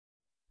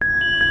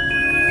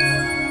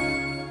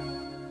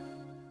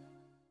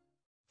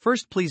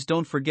First, please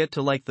don't forget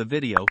to like the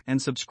video and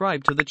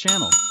subscribe to the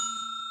channel.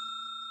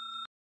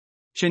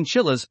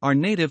 Chinchillas are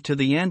native to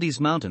the Andes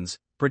Mountains,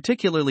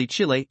 particularly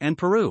Chile and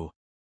Peru.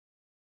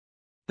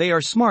 They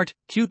are smart,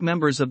 cute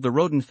members of the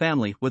rodent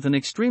family with an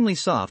extremely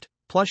soft,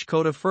 plush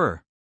coat of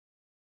fur.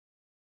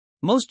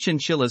 Most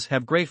chinchillas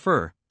have gray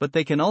fur, but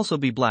they can also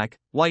be black,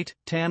 white,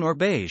 tan or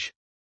beige.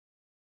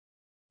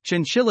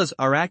 Chinchillas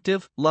are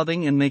active,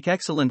 loving and make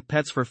excellent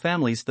pets for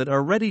families that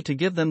are ready to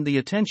give them the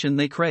attention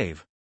they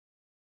crave.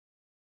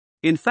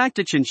 In fact,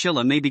 a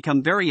chinchilla may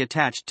become very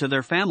attached to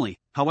their family.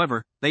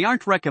 However, they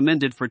aren't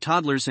recommended for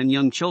toddlers and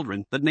young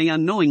children that may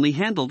unknowingly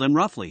handle them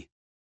roughly.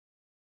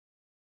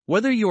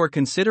 Whether you are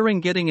considering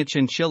getting a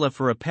chinchilla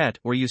for a pet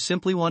or you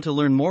simply want to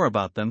learn more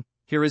about them,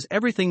 here is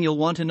everything you'll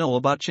want to know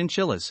about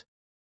chinchillas.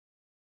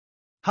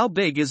 How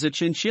big is a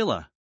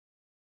chinchilla?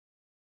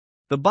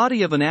 The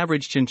body of an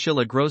average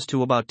chinchilla grows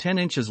to about 10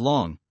 inches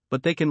long,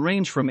 but they can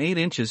range from 8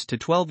 inches to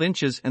 12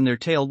 inches and their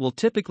tail will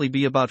typically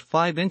be about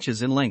 5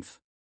 inches in length.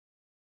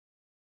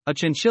 A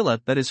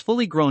chinchilla that is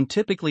fully grown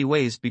typically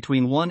weighs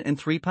between 1 and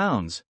 3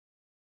 pounds.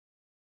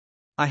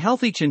 A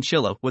healthy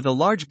chinchilla with a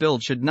large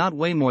build should not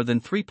weigh more than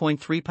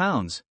 3.3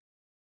 pounds.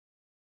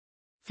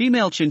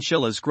 Female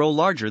chinchillas grow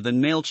larger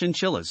than male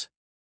chinchillas.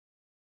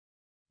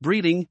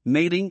 Breeding,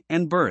 mating,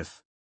 and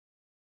birth.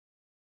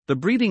 The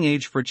breeding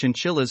age for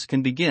chinchillas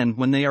can begin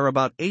when they are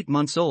about 8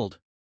 months old.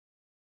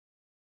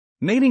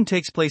 Mating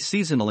takes place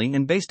seasonally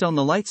and based on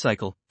the light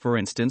cycle. For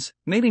instance,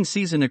 mating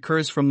season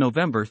occurs from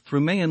November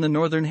through May in the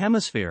northern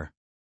hemisphere.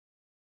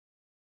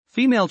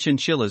 Female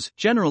chinchillas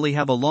generally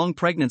have a long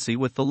pregnancy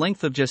with the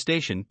length of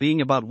gestation being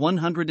about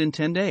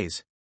 110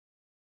 days.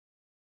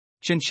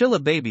 Chinchilla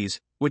babies,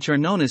 which are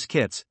known as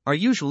kits, are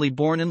usually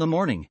born in the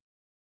morning.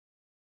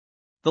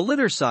 The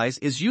litter size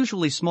is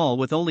usually small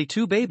with only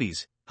 2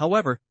 babies,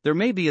 however, there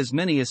may be as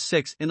many as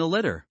 6 in a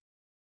litter.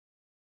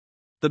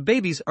 The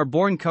babies are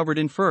born covered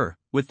in fur,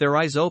 with their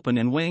eyes open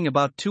and weighing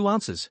about 2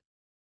 ounces.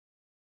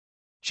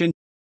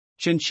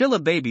 Chinchilla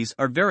babies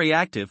are very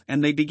active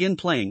and they begin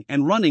playing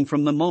and running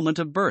from the moment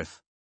of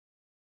birth.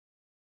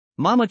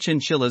 Mama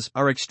chinchillas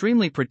are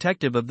extremely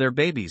protective of their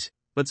babies,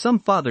 but some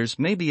fathers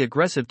may be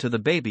aggressive to the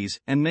babies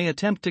and may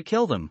attempt to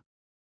kill them.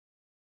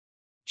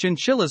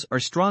 Chinchillas are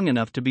strong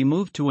enough to be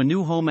moved to a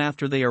new home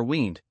after they are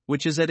weaned,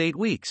 which is at 8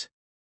 weeks.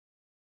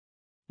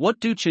 What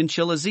do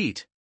chinchillas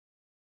eat?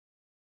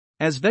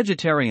 As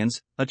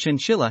vegetarians, a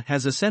chinchilla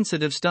has a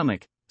sensitive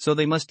stomach, so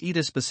they must eat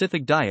a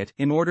specific diet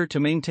in order to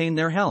maintain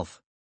their health.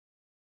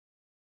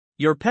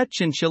 Your pet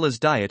chinchilla's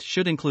diet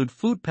should include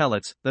food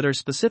pellets that are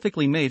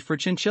specifically made for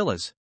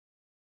chinchillas.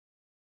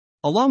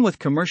 Along with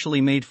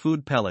commercially made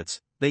food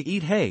pellets, they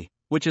eat hay,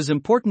 which is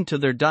important to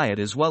their diet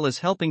as well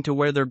as helping to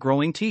wear their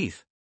growing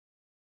teeth.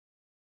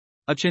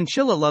 A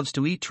chinchilla loves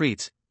to eat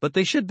treats, but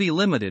they should be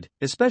limited,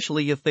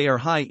 especially if they are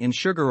high in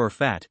sugar or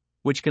fat,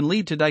 which can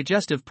lead to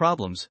digestive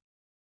problems.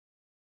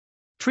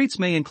 Treats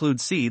may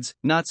include seeds,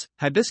 nuts,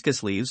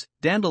 hibiscus leaves,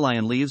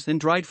 dandelion leaves, and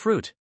dried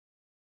fruit.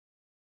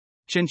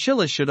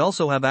 Chinchillas should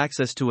also have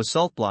access to a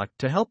salt block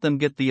to help them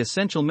get the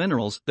essential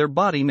minerals their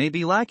body may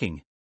be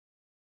lacking.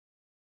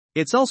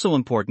 It's also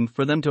important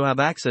for them to have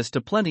access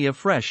to plenty of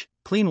fresh,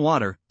 clean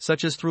water,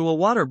 such as through a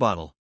water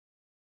bottle.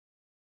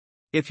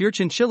 If your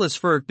chinchilla's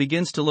fur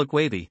begins to look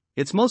wavy,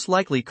 it's most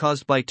likely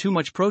caused by too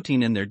much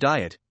protein in their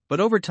diet, but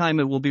over time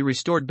it will be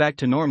restored back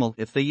to normal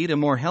if they eat a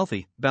more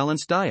healthy,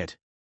 balanced diet.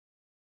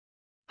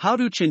 How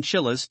do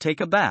chinchillas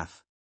take a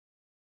bath?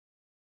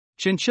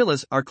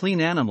 Chinchillas are clean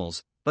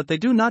animals, but they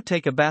do not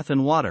take a bath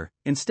in water,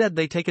 instead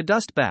they take a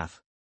dust bath.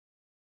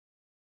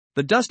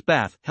 The dust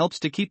bath helps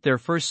to keep their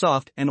fur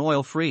soft and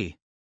oil-free.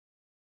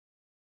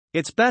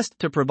 It's best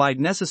to provide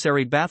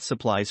necessary bath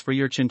supplies for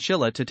your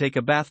chinchilla to take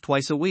a bath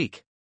twice a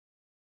week.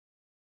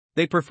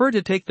 They prefer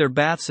to take their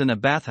baths in a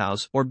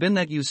bathhouse or bin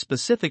that used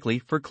specifically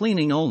for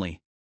cleaning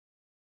only.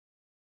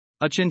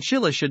 A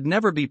chinchilla should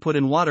never be put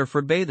in water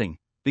for bathing,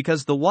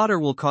 because the water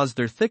will cause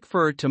their thick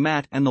fur to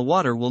mat and the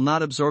water will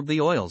not absorb the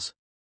oils.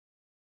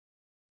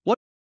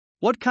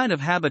 What kind of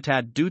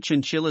habitat do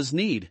chinchillas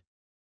need?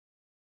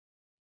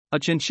 A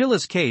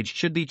chinchilla's cage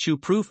should be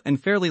chew-proof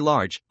and fairly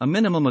large, a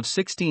minimum of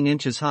 16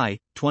 inches high,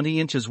 20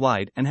 inches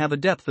wide and have a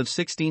depth of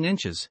 16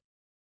 inches.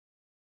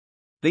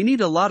 They need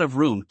a lot of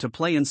room to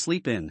play and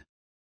sleep in.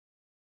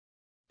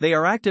 They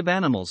are active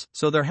animals,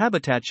 so their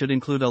habitat should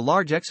include a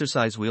large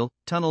exercise wheel,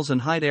 tunnels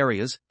and hide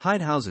areas,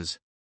 hide houses.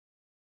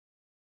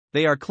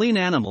 They are clean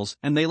animals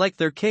and they like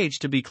their cage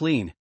to be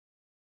clean.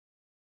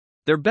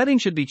 Their bedding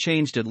should be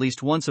changed at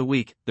least once a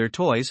week. Their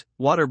toys,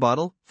 water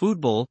bottle, food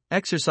bowl,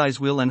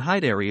 exercise wheel and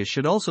hide areas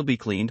should also be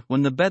cleaned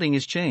when the bedding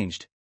is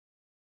changed.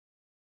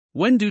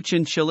 When do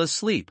chinchillas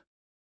sleep?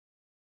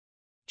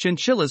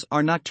 Chinchillas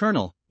are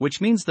nocturnal, which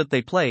means that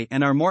they play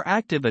and are more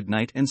active at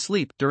night and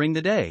sleep during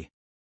the day.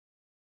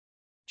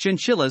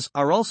 Chinchillas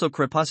are also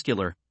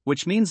crepuscular,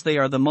 which means they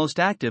are the most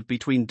active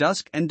between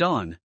dusk and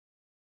dawn.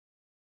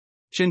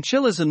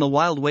 Chinchillas in the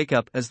wild wake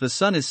up as the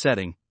sun is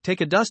setting, take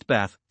a dust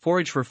bath,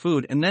 forage for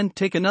food and then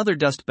take another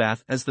dust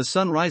bath as the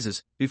sun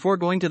rises, before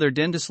going to their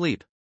den to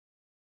sleep.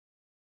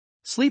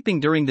 Sleeping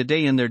during the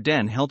day in their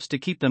den helps to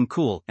keep them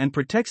cool and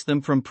protects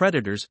them from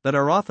predators that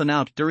are often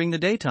out during the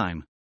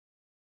daytime.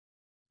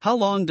 How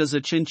long does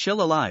a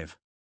chinchilla live?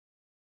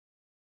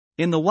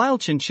 In the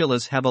wild,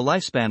 chinchillas have a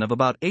lifespan of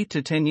about 8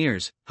 to 10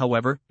 years,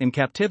 however, in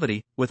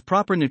captivity, with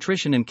proper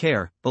nutrition and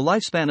care, the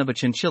lifespan of a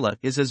chinchilla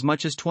is as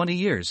much as 20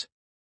 years.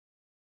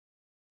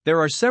 There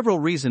are several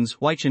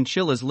reasons why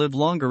chinchillas live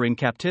longer in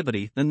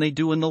captivity than they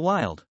do in the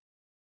wild.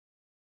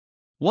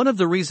 One of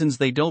the reasons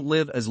they don't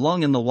live as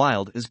long in the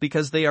wild is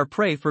because they are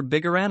prey for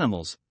bigger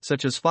animals,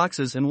 such as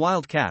foxes and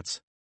wild cats.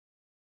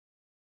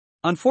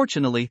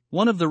 Unfortunately,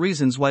 one of the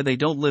reasons why they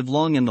don't live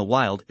long in the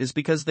wild is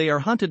because they are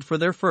hunted for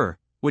their fur,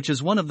 which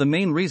is one of the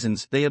main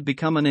reasons they have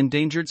become an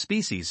endangered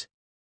species.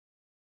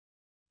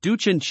 Do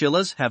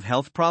chinchillas have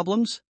health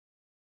problems?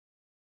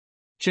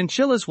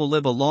 Chinchillas will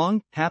live a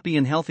long, happy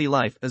and healthy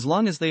life as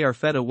long as they are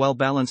fed a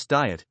well-balanced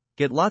diet,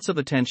 get lots of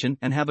attention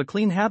and have a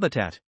clean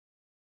habitat.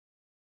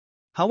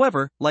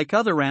 However, like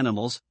other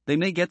animals, they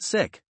may get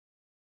sick.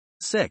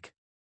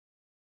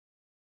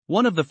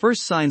 One of the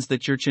first signs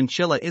that your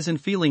chinchilla isn't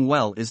feeling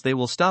well is they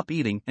will stop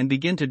eating and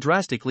begin to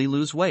drastically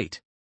lose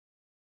weight.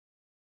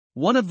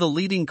 One of the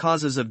leading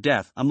causes of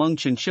death among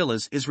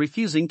chinchillas is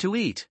refusing to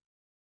eat.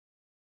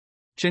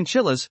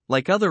 Chinchillas,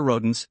 like other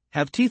rodents,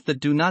 have teeth that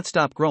do not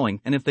stop growing,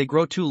 and if they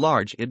grow too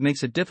large, it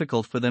makes it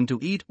difficult for them to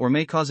eat or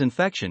may cause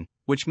infection,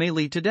 which may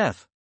lead to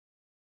death.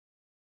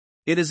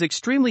 It is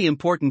extremely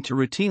important to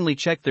routinely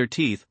check their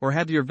teeth or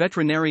have your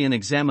veterinarian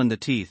examine the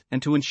teeth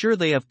and to ensure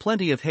they have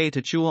plenty of hay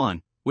to chew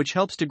on, which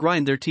helps to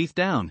grind their teeth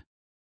down.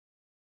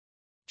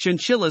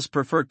 Chinchillas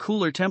prefer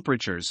cooler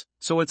temperatures,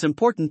 so it's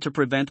important to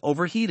prevent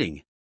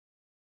overheating.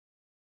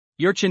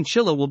 Your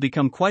chinchilla will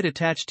become quite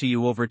attached to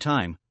you over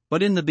time,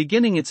 but in the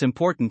beginning it's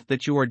important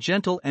that you are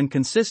gentle and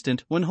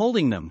consistent when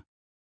holding them.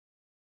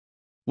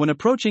 When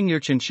approaching your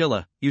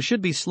chinchilla, you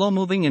should be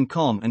slow-moving and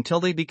calm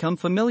until they become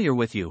familiar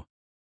with you.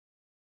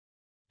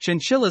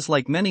 Chinchillas,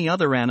 like many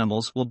other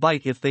animals, will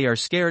bite if they are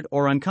scared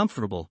or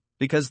uncomfortable,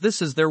 because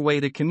this is their way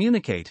to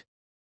communicate.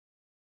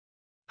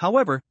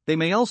 However, they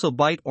may also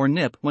bite or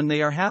nip when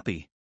they are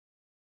happy.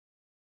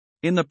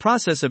 In the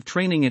process of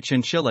training a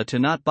chinchilla to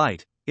not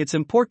bite, it's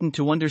important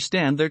to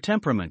understand their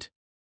temperament.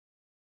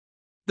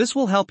 This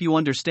will help you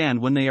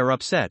understand when they are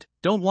upset,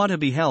 don't want to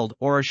be held,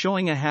 or are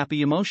showing a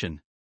happy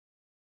emotion.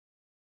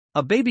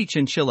 A baby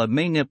chinchilla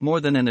may nip more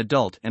than an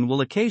adult and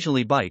will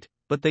occasionally bite,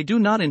 but they do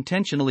not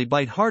intentionally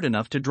bite hard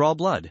enough to draw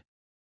blood.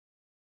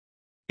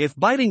 If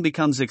biting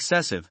becomes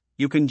excessive,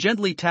 you can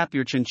gently tap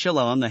your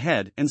chinchilla on the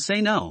head and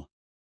say no.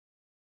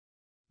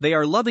 They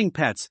are loving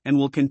pets and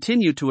will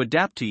continue to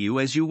adapt to you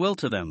as you will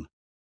to them.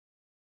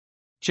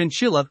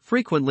 Chinchilla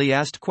frequently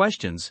asked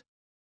questions.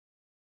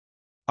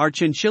 Are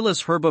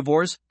chinchillas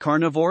herbivores,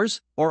 carnivores,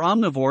 or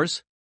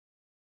omnivores?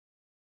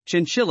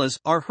 Chinchillas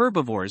are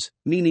herbivores,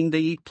 meaning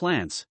they eat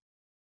plants.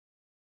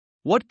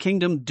 What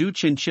kingdom do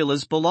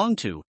chinchillas belong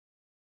to?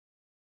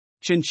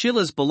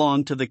 Chinchillas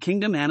belong to the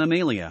kingdom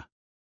Animalia.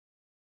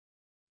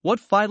 What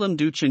phylum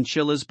do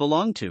chinchillas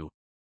belong to?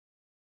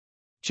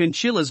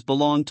 Chinchillas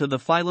belong to the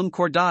phylum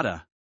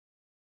Chordata.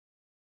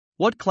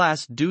 What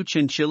class do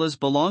chinchillas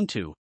belong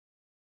to?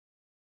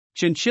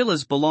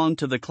 Chinchillas belong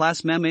to the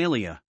class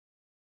Mammalia.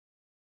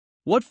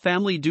 What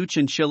family do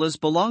chinchillas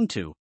belong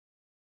to?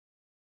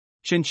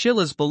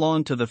 Chinchillas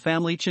belong to the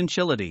family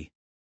Chinchillidae.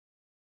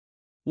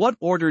 What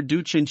order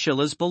do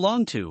chinchillas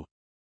belong to?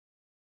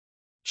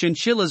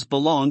 Chinchillas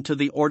belong to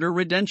the order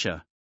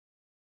Rodentia.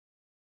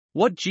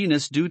 What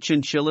genus do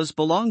chinchillas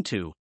belong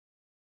to?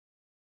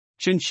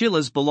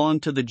 Chinchillas belong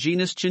to the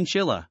genus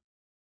Chinchilla.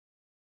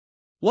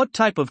 What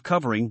type of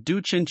covering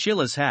do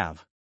chinchillas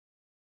have?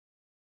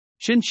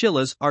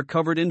 Chinchillas are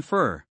covered in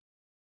fur.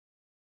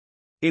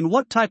 In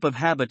what type of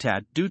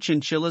habitat do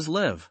chinchillas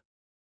live?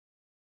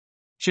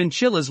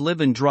 Chinchillas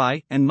live in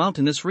dry and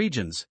mountainous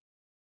regions.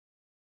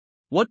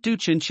 What do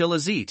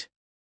chinchillas eat?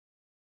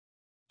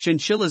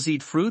 Chinchillas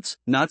eat fruits,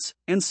 nuts,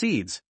 and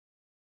seeds.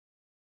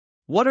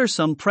 What are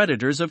some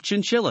predators of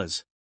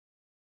chinchillas?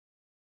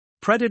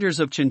 Predators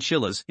of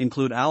chinchillas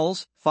include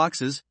owls,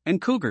 foxes,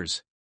 and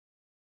cougars.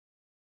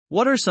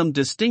 What are some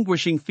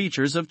distinguishing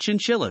features of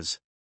chinchillas?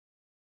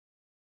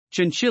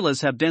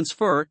 Chinchillas have dense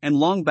fur and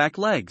long back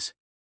legs.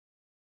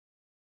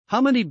 How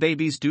many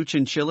babies do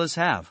chinchillas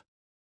have?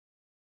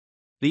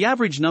 The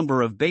average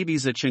number of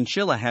babies a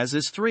chinchilla has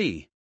is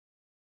 3.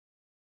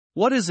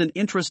 What is an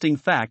interesting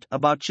fact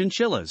about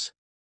chinchillas?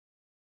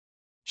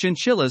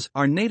 Chinchillas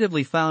are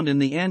natively found in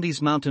the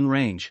Andes mountain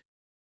range.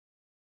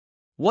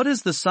 What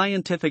is the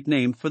scientific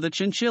name for the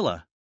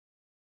chinchilla?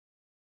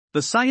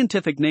 The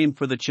scientific name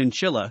for the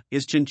chinchilla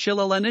is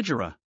Chinchilla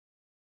lanigera.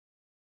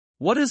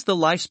 What is the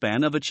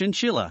lifespan of a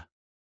chinchilla?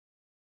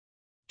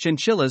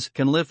 Chinchillas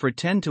can live for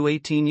 10 to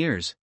 18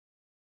 years.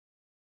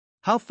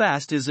 How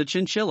fast is a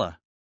chinchilla?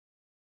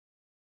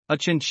 A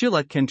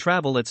chinchilla can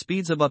travel at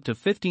speeds of up to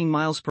 15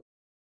 miles per